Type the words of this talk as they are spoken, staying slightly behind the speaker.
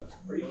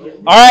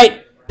All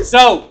right,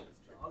 so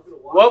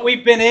what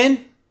we've been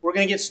in, we're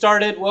going to get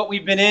started. What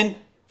we've been in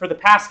for the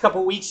past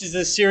couple weeks is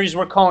this series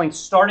we're calling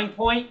Starting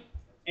Point.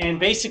 And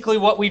basically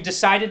what we've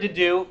decided to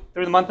do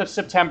through the month of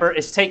September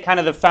is take kind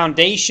of the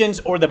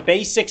foundations or the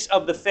basics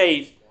of the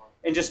faith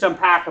and just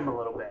unpack them a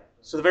little bit.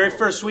 So the very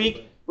first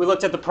week, we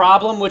looked at the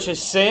problem, which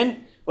is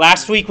sin.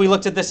 Last week, we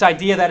looked at this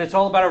idea that it's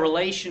all about a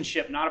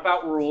relationship, not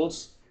about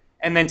rules.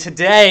 And then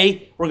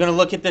today, we're going to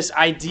look at this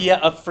idea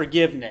of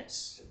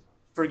forgiveness.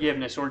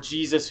 Forgiveness, or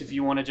Jesus, if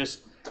you want to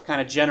just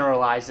kind of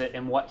generalize it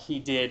and what he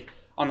did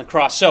on the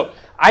cross. So,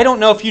 I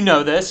don't know if you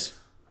know this,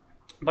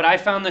 but I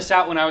found this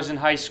out when I was in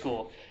high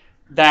school,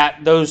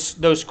 that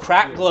those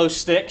cracked glow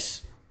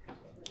sticks,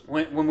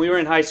 when we were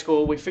in high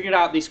school, we figured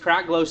out these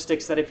cracked glow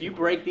sticks, that if you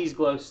break these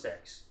glow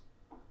sticks,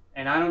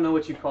 and I don't know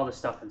what you call the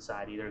stuff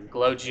inside, either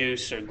glow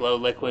juice or glow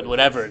liquid,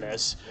 whatever it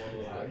is,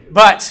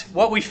 but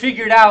what we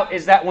figured out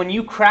is that when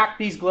you crack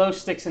these glow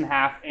sticks in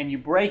half and you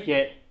break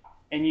it,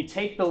 and you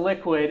take the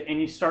liquid and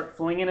you start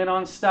flinging it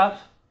on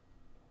stuff,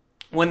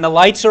 when the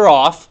lights are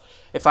off,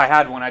 if I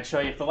had one, I'd show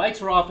you. If the lights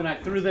were off and I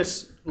threw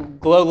this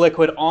glow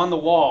liquid on the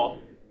wall,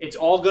 it's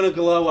all going to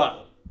glow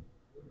up.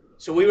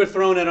 So we were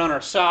throwing it on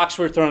our socks,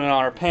 we were throwing it on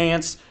our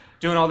pants,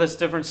 doing all this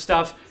different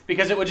stuff,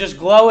 because it would just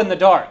glow in the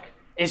dark.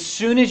 As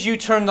soon as you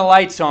turn the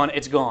lights on,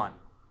 it's gone.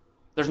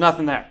 There's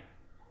nothing there.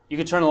 You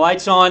can turn the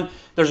lights on,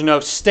 there's no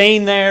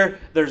stain there,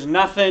 there's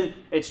nothing,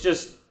 it's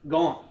just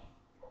gone.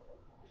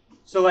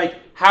 So,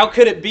 how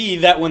could it be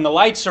that when the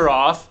lights are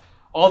off,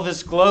 all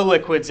this glow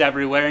liquid's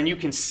everywhere, and you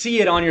can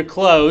see it on your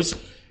clothes,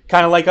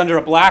 kind of like under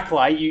a black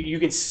light, you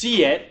can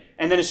see it,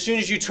 and then as soon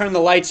as you turn the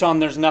lights on,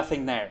 there's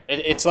nothing there.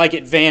 It's like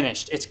it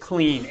vanished. It's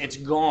clean. It's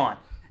gone.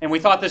 And we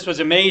thought this was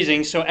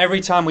amazing, so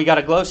every time we got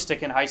a glow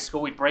stick in high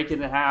school, we'd break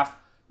it in half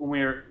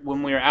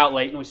when we were out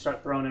late, and we'd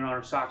start throwing it on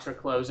our socks or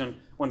clothes, and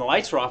when the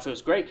lights were off, it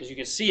was great because you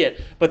could see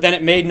it, but then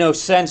it made no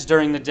sense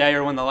during the day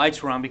or when the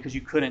lights were on because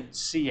you couldn't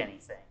see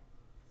anything.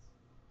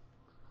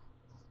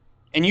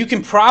 And you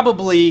can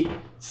probably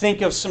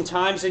think of some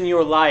times in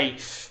your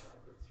life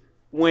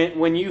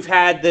when you've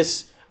had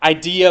this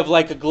idea of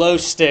like a glow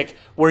stick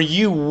where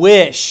you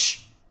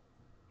wish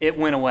it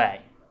went away.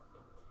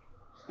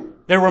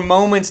 There were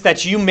moments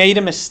that you made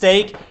a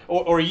mistake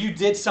or you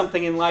did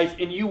something in life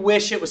and you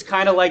wish it was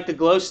kind of like the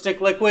glow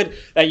stick liquid,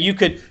 that you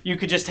could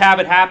just have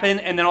it happen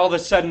and then all of a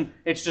sudden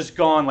it's just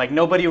gone. Like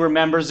nobody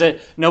remembers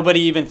it.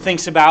 Nobody even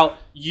thinks about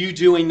you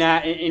doing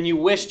that. And you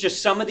wish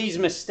just some of these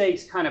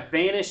mistakes kind of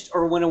vanished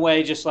or went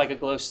away just like a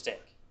glow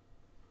stick.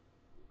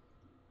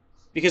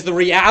 Because the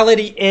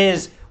reality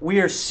is we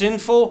are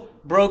sinful,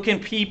 broken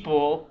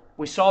people.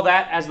 We saw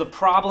that as the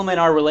problem in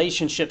our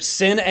relationship.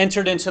 Sin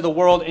entered into the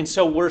world, and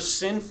so we're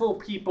sinful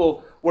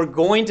people. We're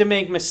going to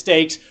make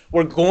mistakes.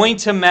 We're going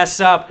to mess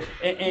up.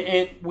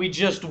 And we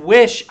just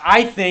wish,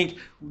 I think,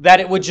 that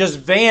it would just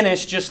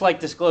vanish just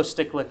like this glow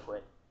stick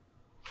liquid.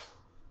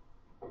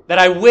 That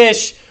I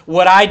wish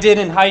what I did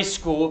in high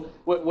school,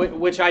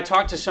 which I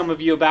talk to some of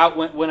you about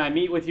when I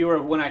meet with you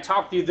or when I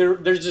talk to you,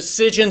 there's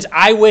decisions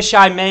I wish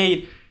I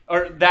made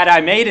or that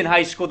I made in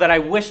high school that I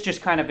wish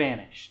just kind of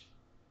vanished.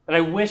 That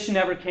I wish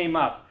never came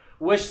up.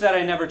 Wish that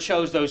I never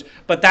chose those.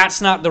 But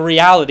that's not the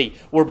reality.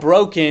 We're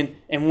broken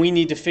and we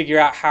need to figure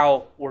out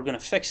how we're going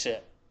to fix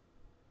it.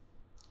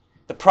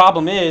 The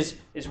problem is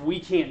we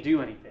can't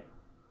do anything.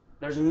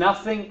 There's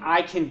nothing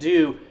I can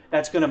do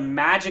that's going to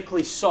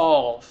magically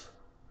solve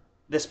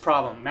this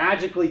problem.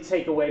 Magically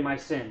take away my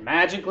sin.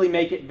 Magically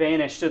make it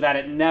vanish so that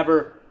it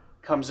never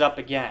comes up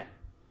again.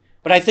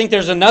 But I think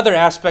there's another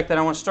aspect that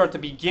I want to start the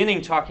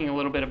beginning talking a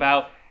little bit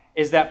about,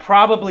 is that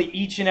probably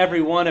each and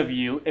every one of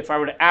you, if I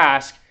were to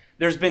ask,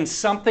 there's been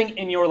something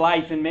in your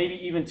life, and maybe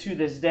even to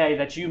this day,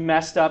 that you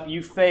messed up,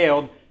 you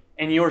failed,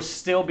 and you're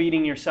still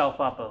beating yourself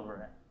up over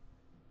it.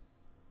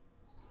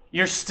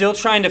 You're still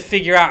trying to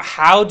figure out,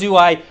 how do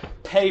I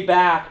pay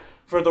back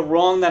for the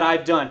wrong that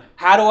I've done?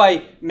 How do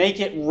I make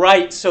it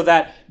right so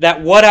that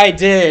what I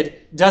did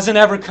doesn't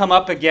ever come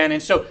up again?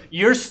 And so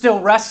you're still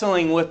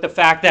wrestling with the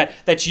fact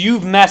that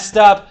you've messed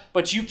up,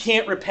 but you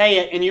can't repay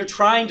it, and you're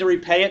trying to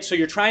repay it, so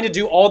you're trying to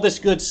do all this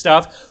good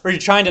stuff, or you're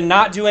trying to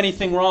not do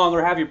anything wrong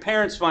or have your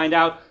parents find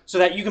out so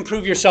that you can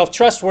prove yourself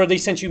trustworthy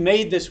since you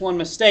made this one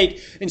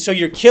mistake, and so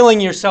you're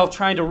killing yourself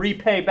trying to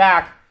repay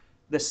back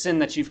the sin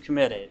that you've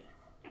committed.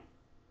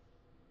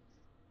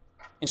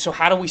 And so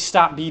how do we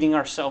stop beating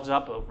ourselves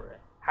up over it?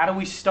 How do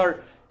we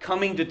start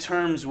coming to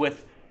terms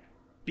with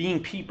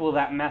being people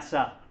that mess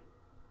up,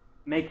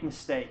 make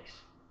mistakes,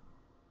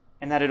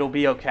 and that it'll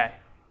be okay?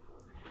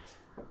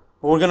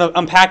 We're going to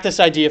unpack this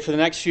idea for the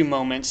next few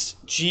moments.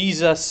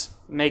 Jesus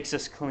makes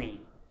us clean.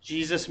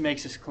 Jesus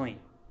makes us clean.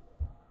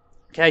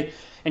 Okay?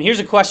 And here's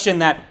a question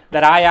that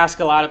I ask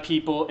a lot of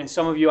people, and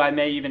some of you I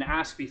may even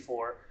ask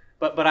before,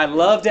 but I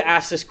love to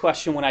ask this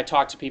question when I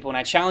talk to people, and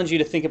I challenge you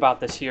to think about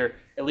this here,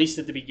 at least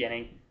at the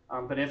beginning.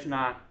 But if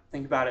not,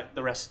 think about it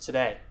the rest of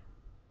today.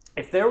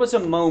 If there was a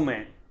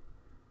moment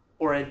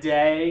or a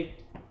day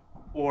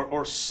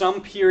or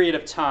some period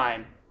of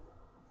time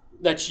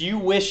that you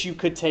wish you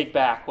could take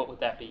back, what would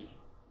that be?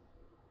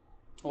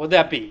 What would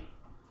that be?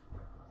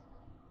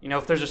 You know,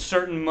 if there's a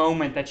certain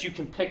moment that you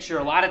can picture,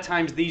 a lot of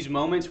times these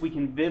moments we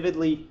can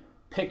vividly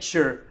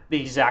picture the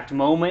exact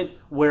moment,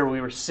 where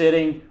we were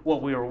sitting,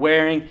 what we were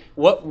wearing.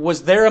 What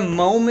was there a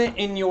moment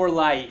in your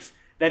life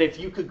that if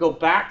you could go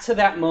back to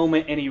that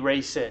moment and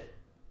erase it,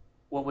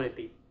 what would it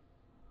be?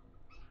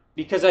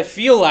 Because I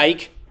feel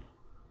like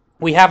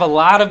we have a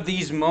lot of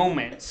these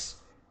moments,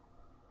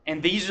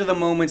 and these are the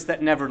moments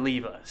that never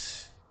leave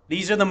us.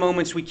 These are the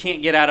moments we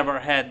can't get out of our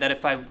head, that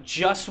if I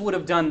just would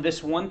have done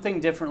this one thing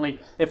differently,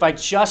 if I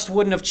just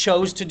wouldn't have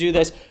chose to do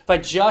this, if I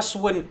just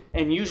wouldn't,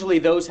 and usually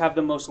those have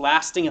the most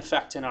lasting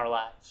effect in our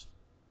lives.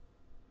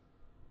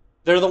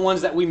 They're the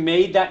ones that we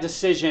made that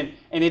decision,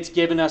 and it's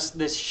given us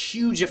this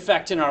huge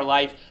effect in our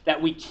life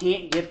that we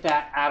can't get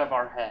that out of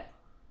our head.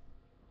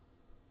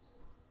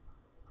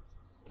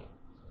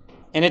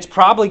 And it's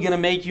probably going to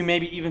make you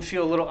maybe even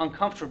feel a little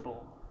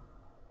uncomfortable.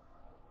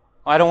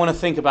 I don't want to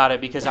think about it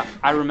because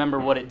I remember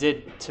what it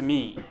did to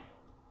me.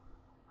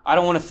 I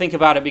don't want to think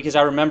about it because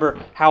I remember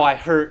how I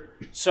hurt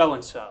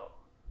so-and-so.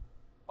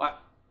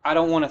 I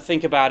don't want to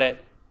think about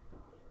it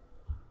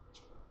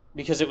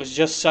because it was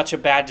just such a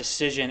bad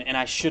decision and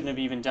I shouldn't have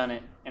even done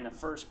it in the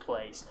first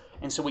place.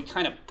 And so we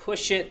kind of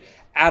push it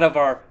out of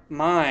our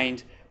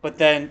mind, but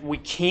then we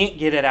can't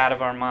get it out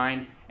of our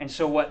mind. And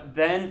so what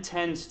then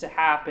tends to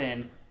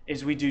happen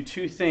is we do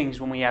two things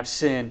when we have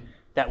sin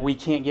that we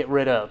can't get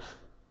rid of,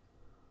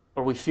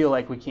 or we feel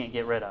like we can't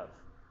get rid of.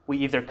 We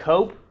either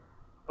cope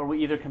or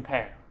we either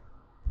compare.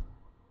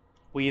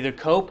 We either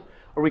cope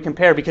or we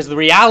compare, because the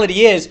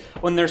reality is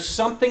when there's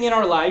something in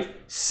our life,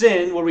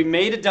 sin, where we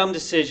made a dumb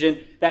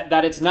decision,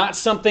 that it's not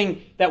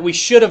something that we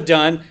should have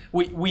done,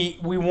 we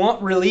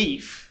want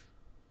relief.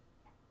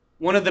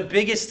 One of the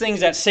biggest things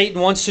that Satan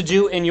wants to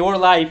do in your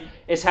life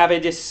is have a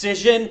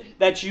decision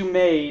that you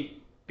made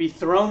be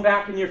thrown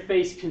back in your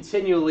face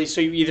continually, so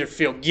you either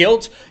feel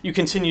guilt, you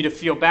continue to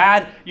feel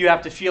bad, you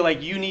have to feel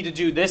like you need to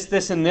do this,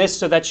 this, and this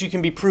so that you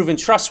can be proven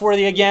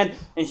trustworthy again,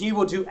 and he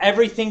will do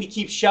everything to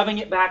keep shoving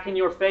it back in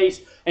your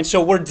face. And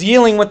so we're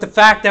dealing with the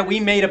fact that we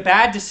made a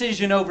bad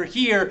decision over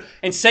here,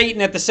 and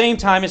Satan at the same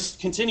time is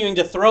continuing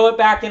to throw it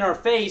back in our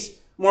face.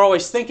 We're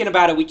always thinking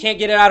about it. We can't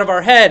get it out of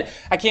our head.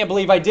 I can't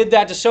believe I did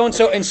that to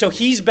so-and-so. And so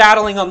he's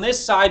battling on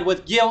this side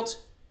with guilt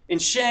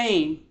and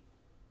shame.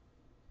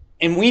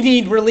 And we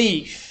need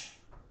relief.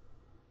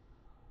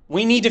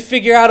 We need to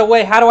figure out a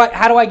way. How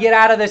do I get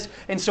out of this?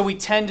 And so we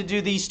tend to do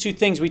these two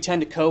things. We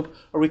tend to cope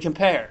or we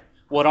compare.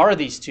 What are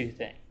these two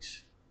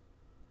things?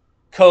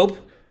 Cope,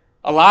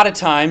 a lot of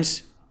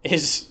times,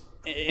 is,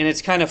 and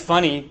it's kind of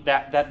funny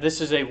that this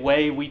is a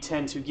way we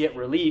tend to get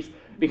relief,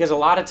 because a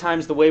lot of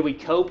times the way we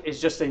cope is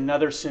just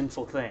another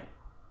sinful thing.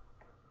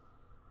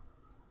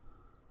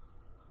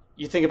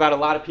 You think about a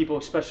lot of people,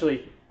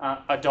 especially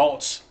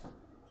adults,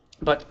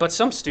 but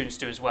some students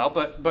do as well.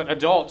 But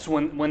adults,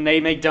 when they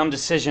make dumb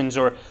decisions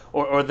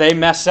or they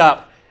mess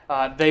up,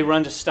 they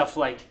run to stuff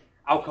like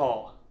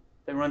alcohol.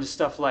 They run to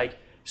stuff like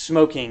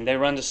smoking. They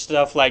run to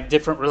stuff like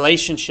different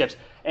relationships.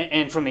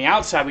 And from the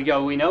outside,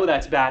 we know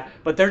that's bad,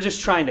 but they're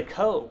just trying to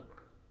cope.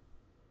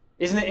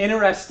 Isn't it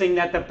interesting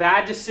that the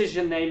bad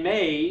decision they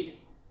made,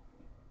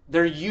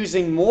 they're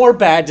using more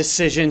bad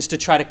decisions to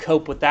try to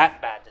cope with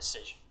that bad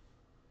decision?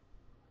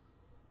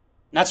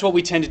 And that's what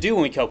we tend to do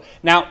when we cope.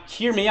 Now,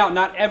 hear me out.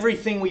 Not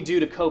everything we do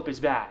to cope is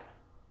bad.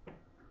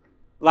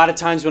 A lot of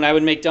times when I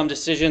would make dumb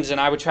decisions and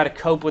I would try to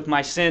cope with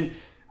my sin,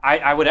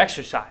 I would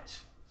exercise.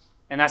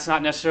 And that's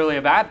not necessarily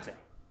a bad thing.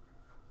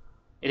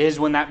 It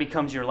is when that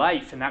becomes your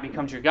life and that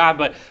becomes your God.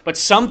 But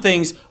some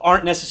things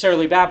aren't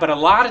necessarily bad. But a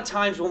lot of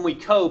times when we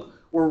cope,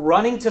 we're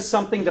running to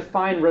something to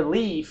find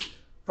relief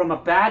from a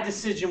bad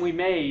decision we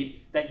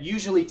made that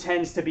usually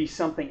tends to be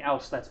something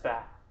else that's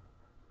bad.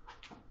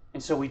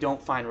 And so we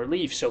don't find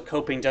relief. So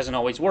coping doesn't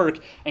always work.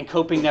 And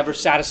coping never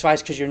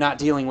satisfies because you're not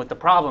dealing with the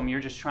problem.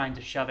 You're just trying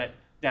to shove it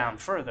down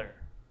further.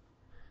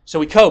 So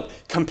we cope.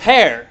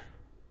 Compare.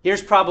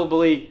 Here's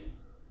probably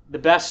the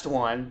best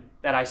one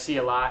that I see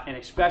a lot. And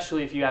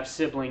especially if you have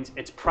siblings,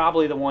 it's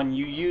probably the one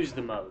you use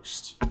the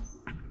most.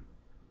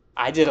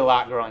 I did a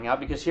lot growing up,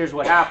 because here's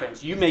what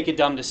happens. You make a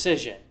dumb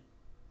decision.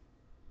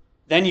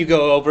 Then you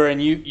go over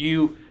and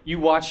you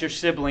watch your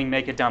sibling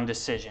make a dumb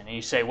decision. And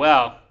you say,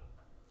 well,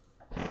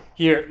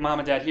 here, Mom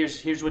and Dad,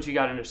 here's what you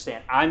got to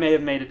understand. I may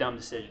have made a dumb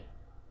decision.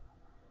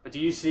 But do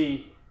you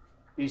see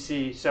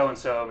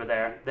so-and-so over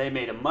there? They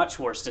made a much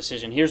worse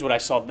decision. Here's what I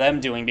saw them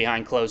doing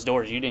behind closed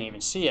doors. You didn't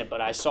even see it,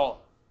 but I saw it.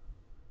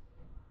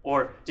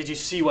 Or did you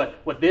see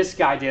what this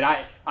guy did?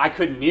 I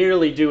couldn't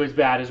nearly do as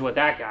bad as what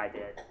that guy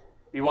did.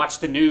 You watch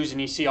the news and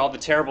you see all the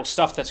terrible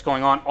stuff that's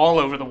going on all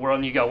over the world,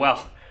 and you go,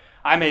 well,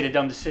 I made a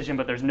dumb decision,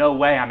 but there's no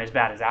way I'm as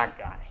bad as that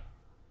guy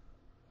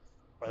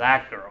or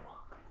that girl.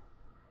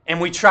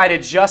 And we try to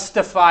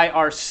justify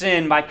our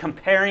sin by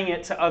comparing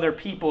it to other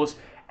people's,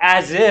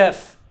 as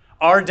if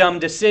our dumb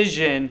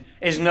decision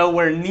is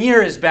nowhere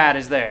near as bad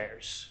as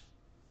theirs.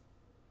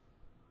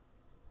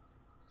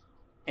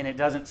 And it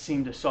doesn't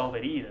seem to solve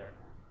it either.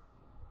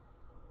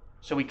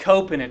 So we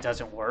cope and it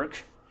doesn't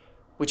work.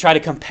 We try to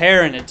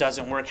compare and it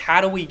doesn't work. How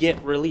do we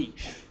get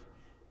relief?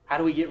 How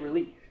do we get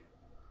relief?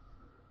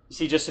 You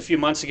see, just a few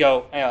months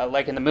ago,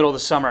 like in the middle of the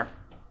summer,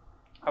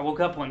 I woke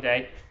up one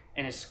day,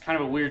 and it's kind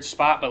of a weird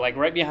spot, but like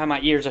right behind my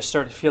ears, I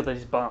started to feel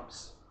these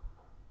bumps.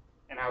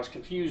 And I was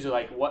confused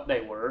like what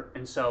they were,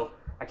 and so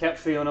I kept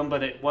feeling them,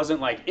 but it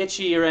wasn't like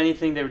itchy or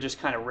anything. They were just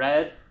kind of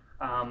red,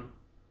 and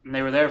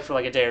they were there for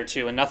like a day or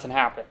two, and nothing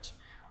happened.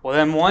 Well,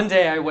 then one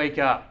day I wake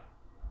up,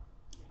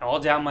 and all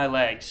down my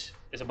legs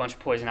is a bunch of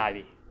poison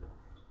ivy.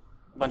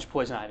 A bunch of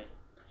poison ivy.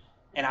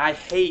 And I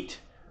hate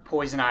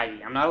poison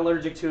ivy. I'm not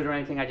allergic to it or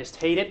anything. I just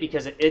hate it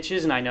because it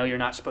itches, and I know you're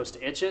not supposed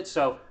to itch it.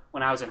 So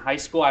when I was in high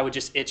school, I would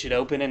just itch it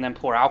open and then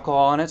pour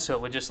alcohol on it so it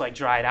would just like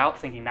dry it out,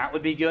 thinking that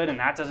would be good, and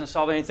that doesn't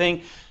solve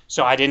anything.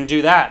 So I didn't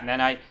do that. And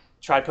then I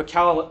tried to put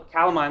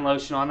calamine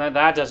lotion on that.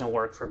 That doesn't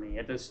work for me.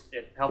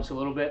 It helps a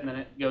little bit, and then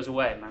it goes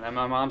away. And then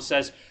my mom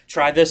says,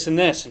 try this and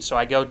this. And so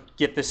I go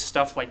get this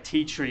stuff like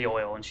tea tree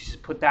oil, and she says,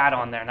 put that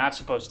on there, and that's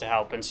supposed to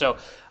help. And so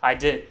I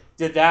did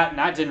that, and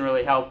that didn't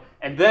really help.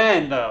 And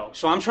then, though,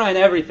 so I'm trying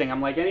everything.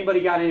 I'm like, anybody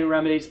got any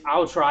remedies?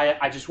 I'll try it.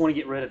 I just want to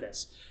get rid of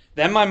this.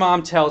 Then my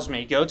mom tells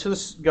me, go to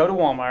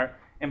Walmart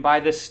and buy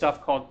this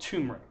stuff called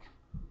turmeric.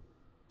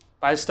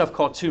 Buy this stuff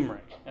called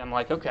turmeric. And I'm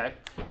like, okay.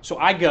 So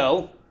I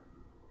go.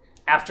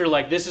 After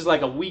this is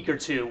like a week or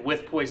two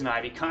with poison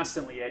ivy,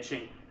 constantly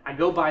itching, I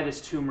go buy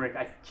this turmeric.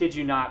 I kid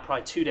you not,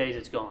 probably 2 days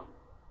it's gone.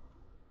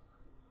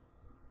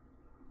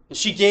 And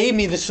she gave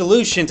me the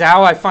solution to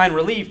how I find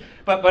relief,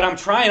 but I'm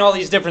trying all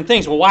these different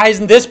things. Well, why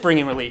isn't this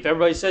bringing relief?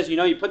 Everybody says,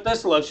 you put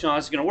this lotion on,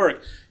 it's going to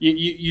work.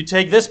 You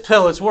take this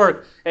pill, it's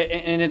work,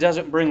 and it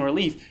doesn't bring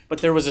relief. But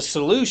there was a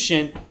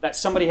solution that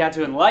somebody had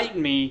to enlighten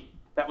me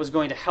that was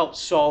going to help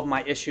solve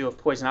my issue of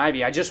poison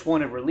ivy. I just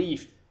wanted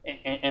relief.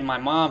 And my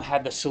mom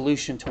had the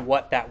solution to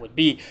what that would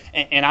be.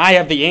 And I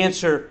have the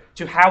answer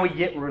to how we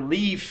get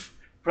relief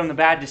from the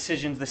bad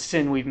decisions, the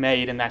sin we've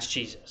made, and that's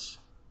Jesus.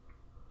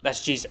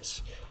 That's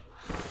Jesus.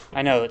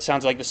 I know, it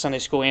sounds like the Sunday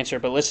school answer,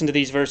 but listen to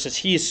these verses.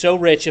 He is so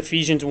rich,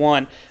 Ephesians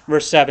 1,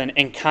 verse 7,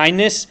 in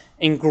kindness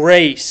and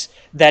grace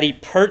that he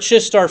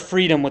purchased our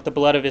freedom with the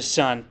blood of his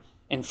Son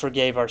and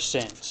forgave our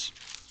sins.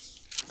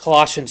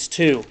 Colossians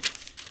 2,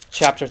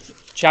 chapter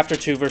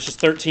 2, verses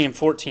 13 and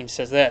 14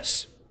 says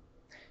this.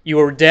 You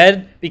were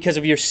dead because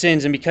of your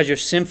sins, and because your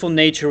sinful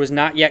nature was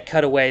not yet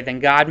cut away, then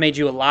God made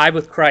you alive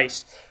with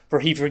Christ, for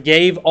he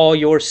forgave all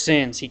your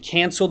sins. He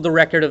canceled the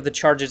record of the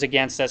charges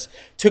against us,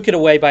 took it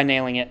away by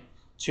nailing it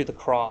to the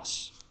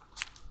cross.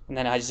 And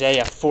then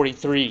Isaiah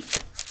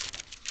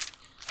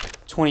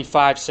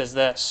 43:25 says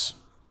this.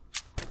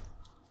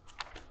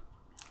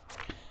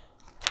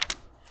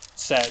 It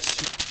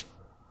says,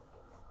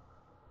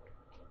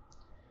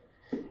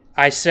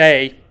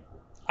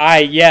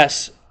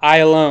 I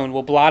alone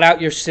will blot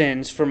out your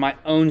sins for my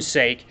own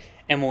sake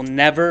and will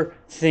never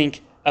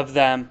think of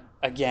them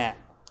again.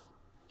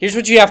 Here's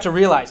what you have to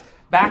realize.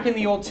 Back in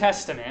the Old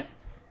Testament,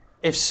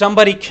 if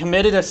somebody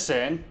committed a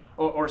sin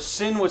or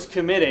sin was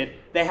committed,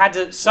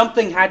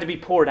 something had to be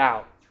poured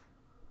out.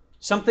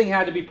 Something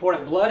had to be poured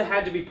out. Blood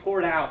had to be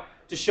poured out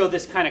to show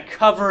this kind of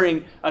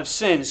covering of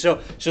sin. So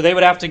they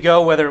would have to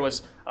go, whether it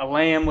was a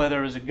lamb, whether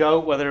it was a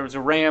goat, whether it was a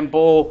ram,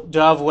 bull,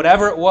 dove,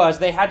 whatever it was,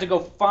 they had to go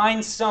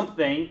find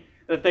something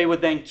that they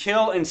would then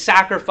kill and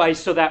sacrifice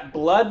so that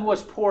blood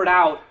was poured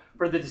out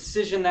for the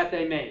decision that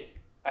they made.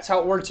 That's how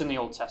it works in the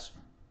Old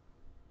Testament.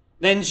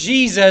 Then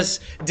Jesus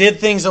did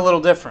things a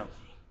little differently.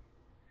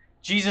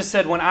 Jesus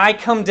said, when I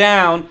come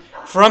down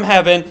from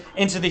heaven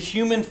into the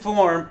human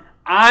form,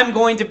 I'm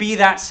going to be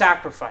that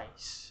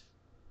sacrifice.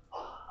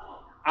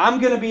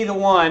 I'm going to be the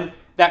one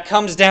that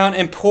comes down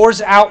and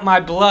pours out my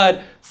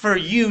blood for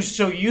you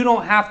so you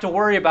don't have to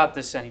worry about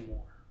this anymore.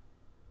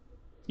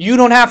 You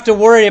don't have to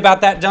worry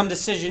about that dumb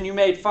decision you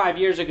made 5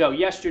 years ago,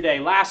 yesterday,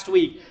 last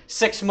week,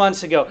 6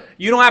 months ago.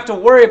 You don't have to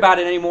worry about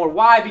it anymore.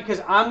 Why?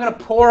 Because I'm going to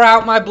pour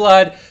out my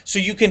blood so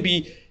you can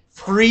be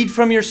freed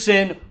from your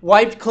sin,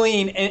 wiped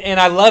clean. And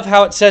I love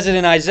how it says it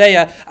in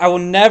Isaiah, I will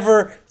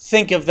never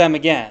think of them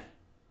again.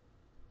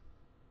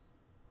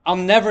 I'll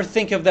never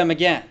think of them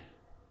again.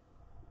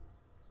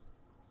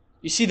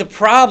 You see, the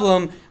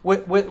problem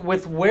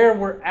with where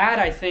we're at,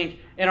 I think,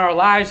 in our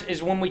lives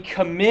is when we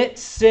commit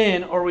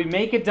sin or we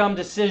make a dumb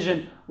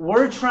decision,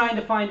 we're trying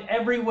to find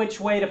every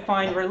which way to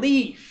find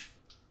relief.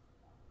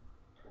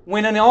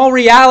 When in all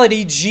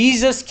reality,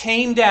 Jesus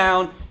came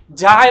down,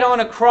 died on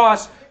a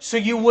cross, so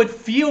you would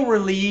feel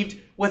relieved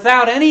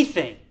without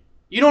anything.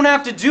 You don't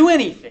have to do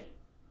anything.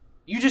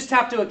 You just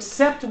have to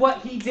accept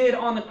what He did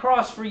on the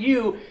cross for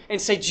you and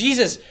say,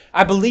 Jesus,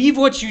 I believe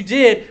what you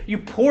did. You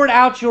poured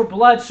out your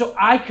blood so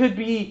I could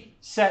be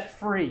set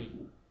free.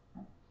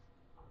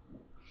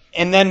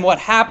 And then what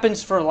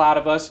happens for a lot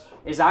of us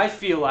is I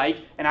feel like,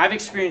 and I've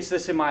experienced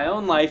this in my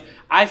own life,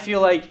 I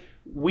feel like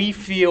we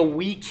feel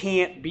we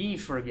can't be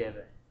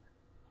forgiven.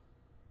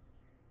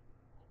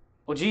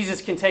 Well,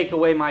 Jesus can take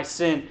away my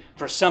sin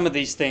for some of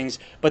these things,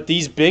 but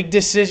these big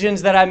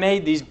decisions that I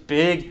made, these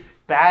big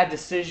bad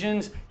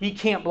decisions, He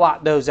can't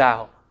blot those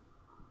out.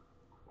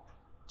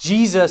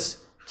 Jesus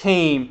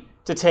came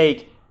to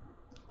take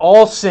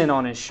all sin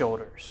on His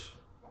shoulders.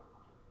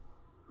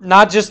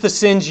 Not just the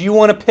sins you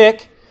want to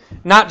pick,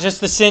 not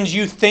just the sins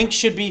you think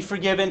should be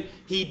forgiven.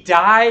 He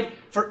died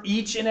for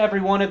each and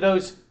every one of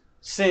those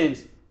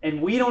sins.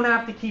 And we don't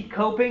have to keep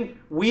coping.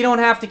 We don't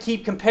have to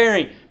keep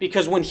comparing.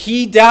 Because when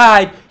He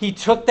died, He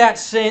took that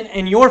sin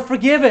and you're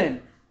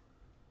forgiven.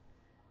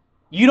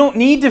 You don't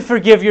need to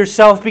forgive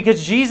yourself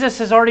because Jesus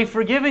has already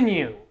forgiven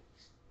you.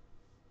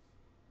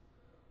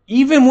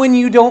 Even when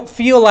you don't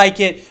feel like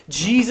it,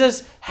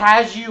 Jesus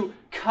has you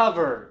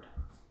covered.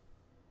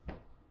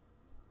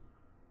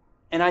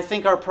 And I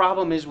think our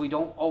problem is we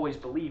don't always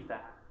believe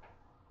that.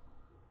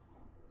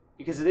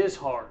 Because it is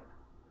hard.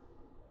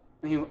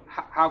 I mean,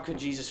 how could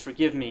Jesus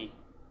forgive me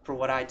for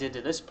what I did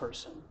to this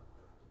person?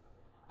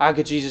 How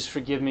could Jesus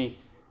forgive me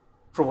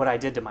for what I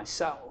did to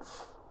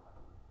myself?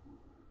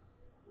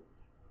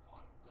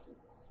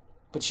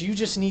 But you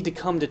just need to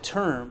come to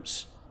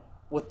terms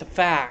with the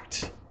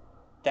fact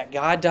that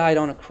God died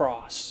on a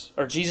cross,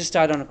 or Jesus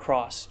died on a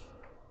cross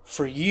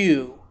for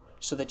you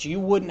so that you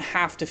wouldn't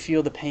have to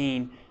feel the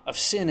pain of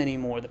sin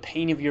anymore, the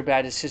pain of your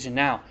bad decision.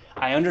 Now,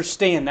 I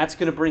understand that's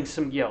going to bring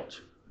some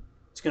guilt.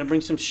 It's going to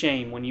bring some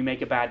shame when you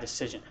make a bad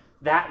decision.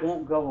 That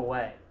won't go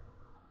away.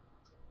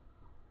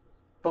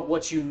 But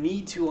what you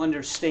need to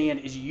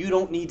understand is you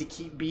don't need to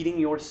keep beating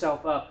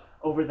yourself up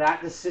over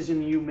that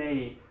decision you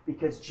made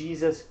because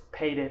Jesus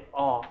paid it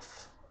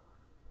off.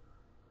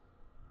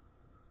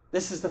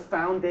 This is the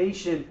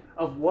foundation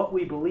of what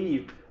we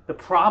believe. The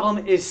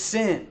problem is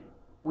sin.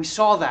 We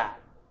saw that.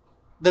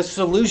 The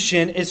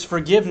solution is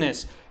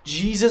forgiveness.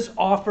 Jesus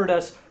offered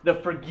us the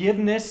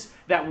forgiveness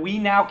that we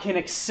now can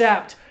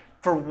accept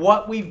for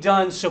what we've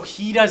done so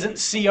He doesn't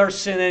see our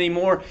sin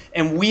anymore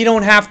and we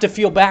don't have to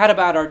feel bad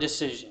about our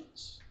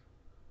decisions.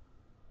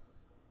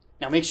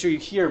 Now make sure you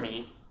hear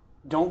me.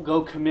 Don't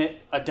go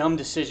commit a dumb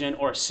decision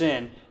or a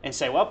sin and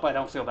say, well, I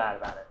don't feel bad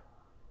about it.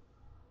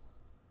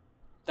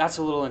 That's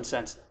a little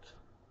insensitive.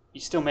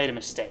 You still made a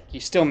mistake. You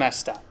still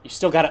messed up. You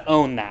still got to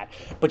own that.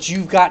 But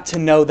you've got to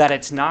know that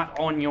it's not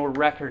on your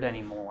record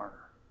anymore.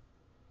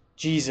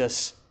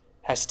 Jesus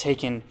has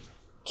taken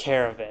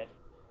care of it.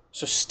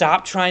 So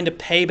stop trying to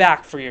pay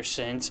back for your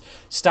sins.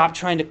 Stop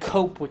trying to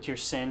cope with your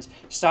sins.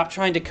 Stop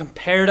trying to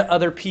compare to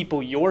other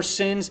people your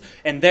sins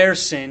and their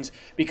sins,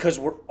 because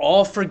we're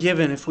all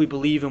forgiven if we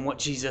believe in what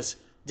Jesus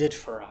did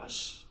for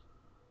us.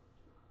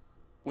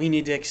 We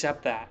need to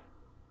accept that.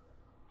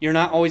 You're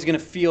not always going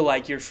to feel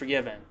like you're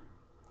forgiven.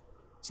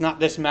 It's not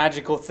this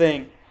magical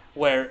thing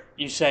where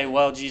you say,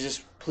 well,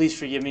 Jesus, please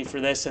forgive me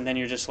for this, and then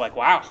you're just like,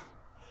 wow,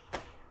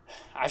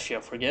 I feel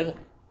forgiven.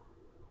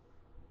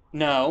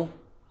 No.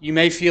 You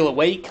may feel a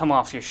weight come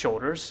off your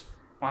shoulders.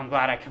 Well, I'm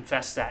glad I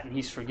confessed that and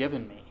He's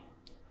forgiven me.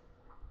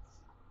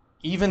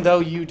 Even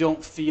though you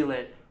don't feel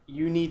it,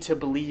 you need to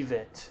believe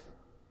it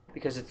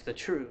because it's the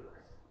truth.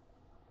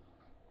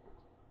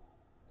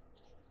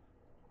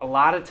 A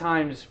lot of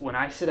times when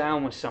I sit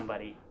down with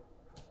somebody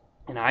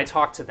and I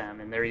talk to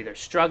them and they're either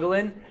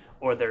struggling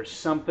or there's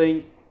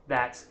something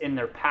that's in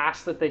their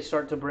past that they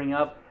start to bring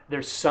up,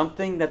 there's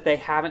something that they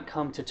haven't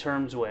come to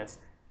terms with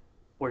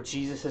where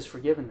Jesus has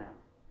forgiven them.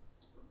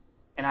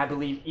 And I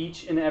believe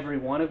each and every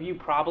one of you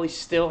probably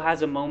still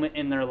has a moment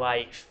in their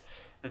life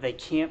that they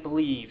can't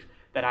believe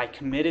that I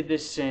committed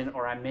this sin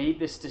or I made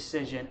this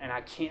decision and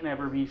I can't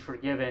ever be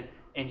forgiven.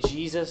 And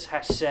Jesus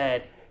has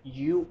said,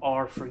 you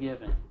are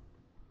forgiven.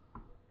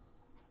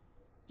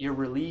 Your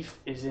relief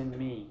is in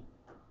me.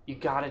 You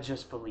got to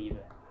just believe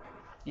it.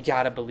 You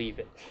got to believe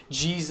it.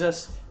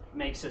 Jesus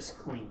makes us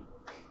clean.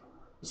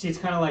 You see, it's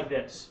kind of like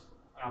this.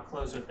 I'll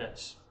close with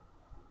this.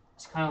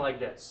 It's kind of like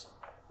this.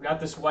 We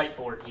got this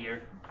whiteboard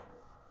here.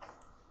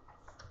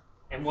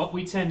 And what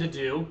we tend to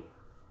do,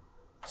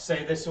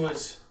 say this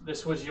was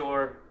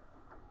your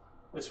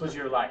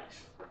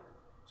life.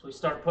 So we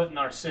start putting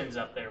our sins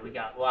up there. We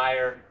got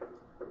liar,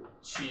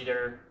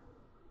 cheater,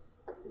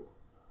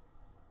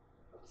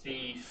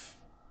 thief,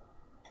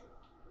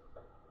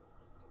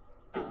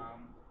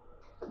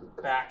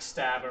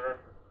 backstabber,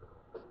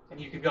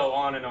 and you could go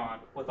on and on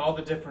with all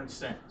the different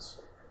sins.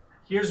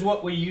 Here's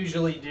what we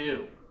usually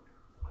do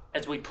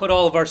as we put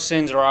all of our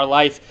sins, or our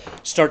life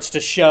starts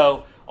to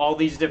show all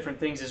these different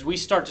things, is we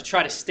start to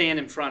try to stand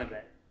in front of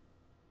it.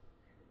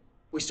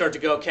 We start to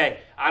go, okay,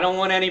 I don't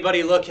want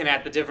anybody looking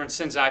at the different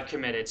sins I've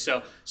committed.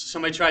 So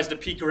somebody tries to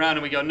peek around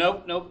and we go,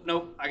 nope,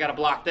 I got to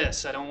block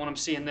this. I don't want them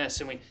seeing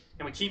this. And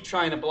we keep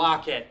trying to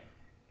block it.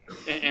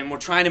 And we're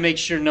trying to make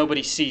sure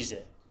nobody sees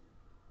it.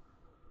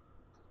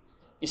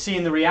 You see,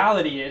 and the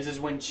reality is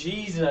when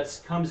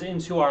Jesus comes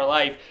into our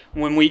life,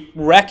 when we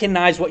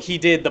recognize what He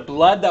did, the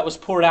blood that was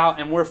poured out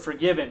and we're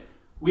forgiven,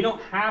 we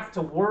don't have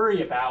to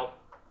worry about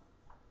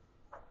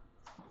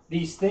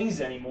these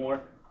things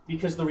anymore,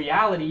 because the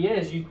reality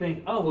is you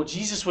think, oh, well,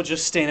 Jesus will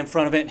just stand in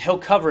front of it and He'll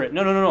cover it.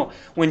 No.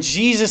 When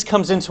Jesus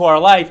comes into our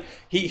life,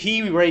 He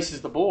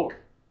erases the board.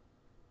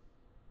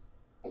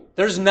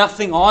 There's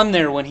nothing on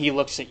there when He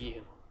looks at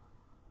you.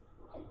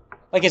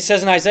 Like it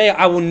says in Isaiah,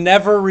 I will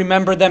never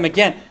remember them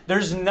again.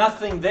 There's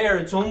nothing there.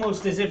 It's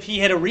almost as if he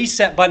hit a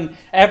reset button.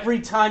 Every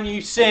time you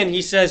sin,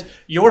 he says,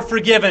 you're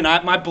forgiven.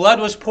 My blood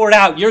was poured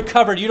out. You're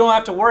covered. You don't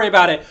have to worry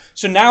about it.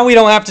 So now we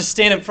don't have to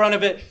stand in front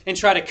of it and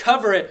try to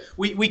cover it.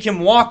 We can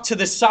walk to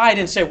the side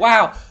and say,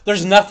 wow,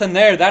 there's nothing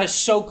there. That is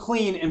so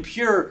clean and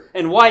pure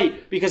and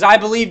white because I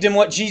believed in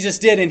what Jesus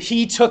did and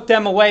he took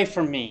them away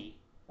from me.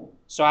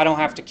 So I don't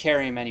have to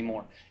carry them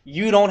anymore.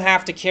 You don't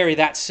have to carry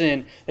that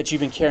sin that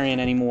you've been carrying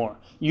anymore.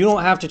 You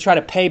don't have to try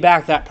to pay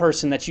back that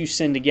person that you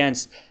sinned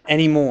against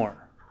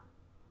anymore.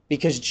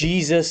 Because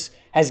Jesus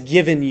has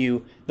given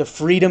you the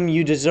freedom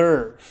you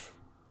deserve.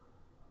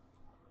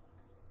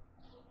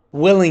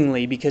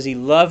 Willingly, because he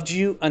loved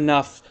you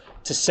enough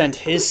to send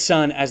his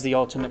son as the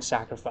ultimate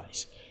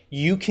sacrifice.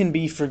 You can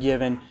be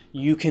forgiven.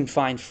 You can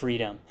find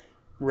freedom.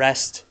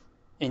 Rest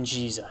in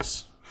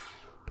Jesus.